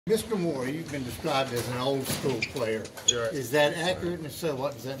Mr. Moore, you've been described as an old school player. Right. Is that accurate? And if so,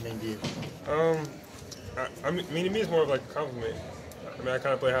 what does that mean to you? I mean, to me, it's more of like a compliment. I mean, I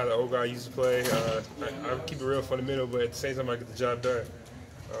kind of play how the old guy used to play. I keep it real fundamental, but at the same time, I get the job done.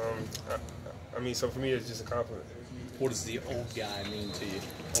 I mean, so for me, it's just a compliment. What does the old guy mean to you?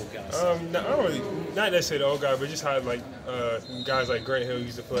 Old guy. No, I don't really, not necessarily the old guy, but just how like guys like Grant Hill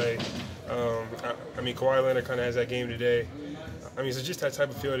used to play. I mean, Kawhi Leonard kind of has that game today. I mean, so just that type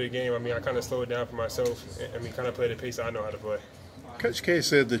of feel of the game. I mean, I kind of slow it down for myself. I mean, kind of play the pace I know how to play. Coach K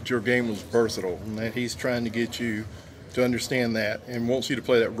said that your game was versatile and that he's trying to get you to understand that and wants you to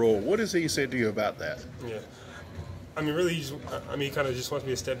play that role. What has he said to you about that? Yeah. I mean, really, he kind of just wants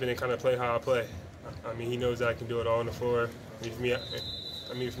me to step in and kind of play how I play. I mean, he knows that I can do it all on the floor. I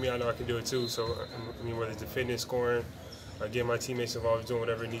mean, for me, I know I can do it too. So, I mean, whether it's defending, scoring, getting my teammates involved, doing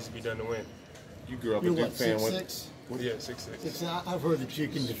whatever needs to be done to win. You grew up You're a Duke what, fan. 6'6"? Yeah, 6'6". I've heard that you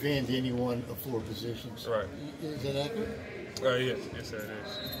can defend any one of four positions. Right. Is that accurate? Yes, that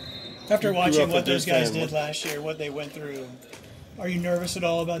is. After watching what those guys did last year, what they went through, are you nervous at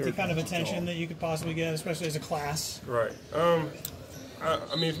all about the kind of attention that you could possibly get, especially as a class? Right.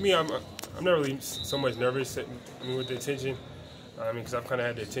 I mean, for me, I'm not really so much nervous. I mean, with the attention. I mean, because I've kind of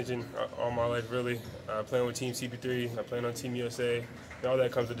had the attention all my life, really. Playing with Team CP3, playing on Team USA, and all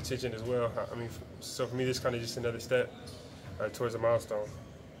that comes with attention as well. I mean, so for me, this is kind of just another step towards a milestone.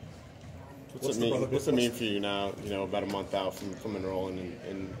 What's it mean for you now, you know, about a month out from enrolling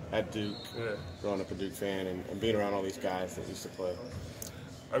in at Duke, growing up a Duke fan, and being around all these guys that used to play?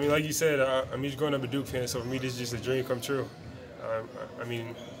 I mean, like you said, I'm just growing up a Duke fan, so for me, this is just a dream come true. I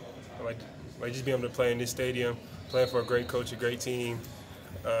mean, like just being able to play in this stadium, playing for a great coach, a great team,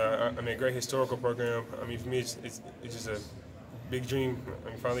 I mean, a great historical program. I mean, for me, it's just a big dream. I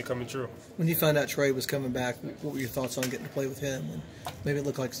mean, finally coming true. When you found out Trey was coming back, what were your thoughts on getting to play with him? And maybe it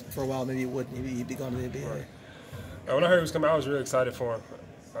looked like for a while, maybe he wouldn't. Maybe he'd be going to the NBA. Right. When I heard he was coming, I was really excited for him.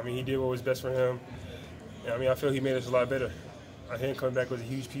 I mean, he did what was best for him. And, I mean, I feel he made us a lot better. Him coming back was a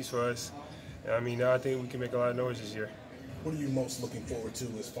huge piece for us. And, I mean, now I think we can make a lot of noise this year. What are you most looking forward to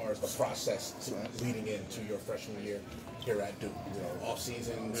as far as the process leading into your freshman year here at Duke? You know, off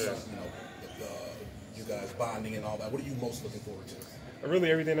season, you know, you guys bonding and all that. What are you most looking forward to? Really,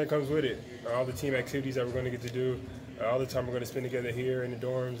 everything that comes with it. All the team activities that we're going to get to do. All the time we're going to spend together here in the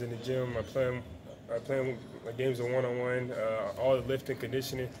dorms, in the gym. Playing games of one-on-one. All the lifting,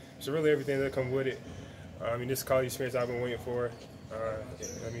 conditioning. So really, everything that comes with it. I mean, this college experience I've been waiting for.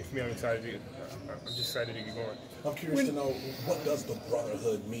 I mean, for me, I'm just excited to get going. I'm curious to know, what does the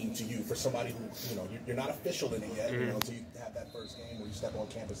brotherhood mean to you for somebody who, you know, you're not official in it yet, you know, until you have that first game where you step on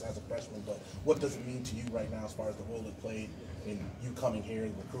campus as a freshman, but what does it mean to you right now as far as the role it played in you coming here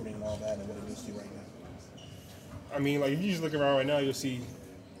and recruiting and all that, and what it means to you right now? I mean, like, if you just look around right now, you'll see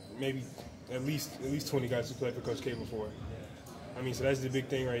maybe at least 20 guys who played for Coach K before. I mean, so that's the big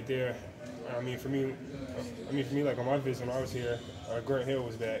thing right there. I mean, for me, like on my visit when I was here, Grant Hill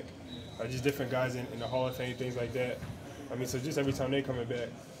was back. Just different guys in the Hall of Fame, things like that. I mean, so just every time they coming back,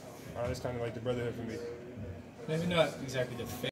 it's kind of like the brotherhood for me. Maybe not exactly the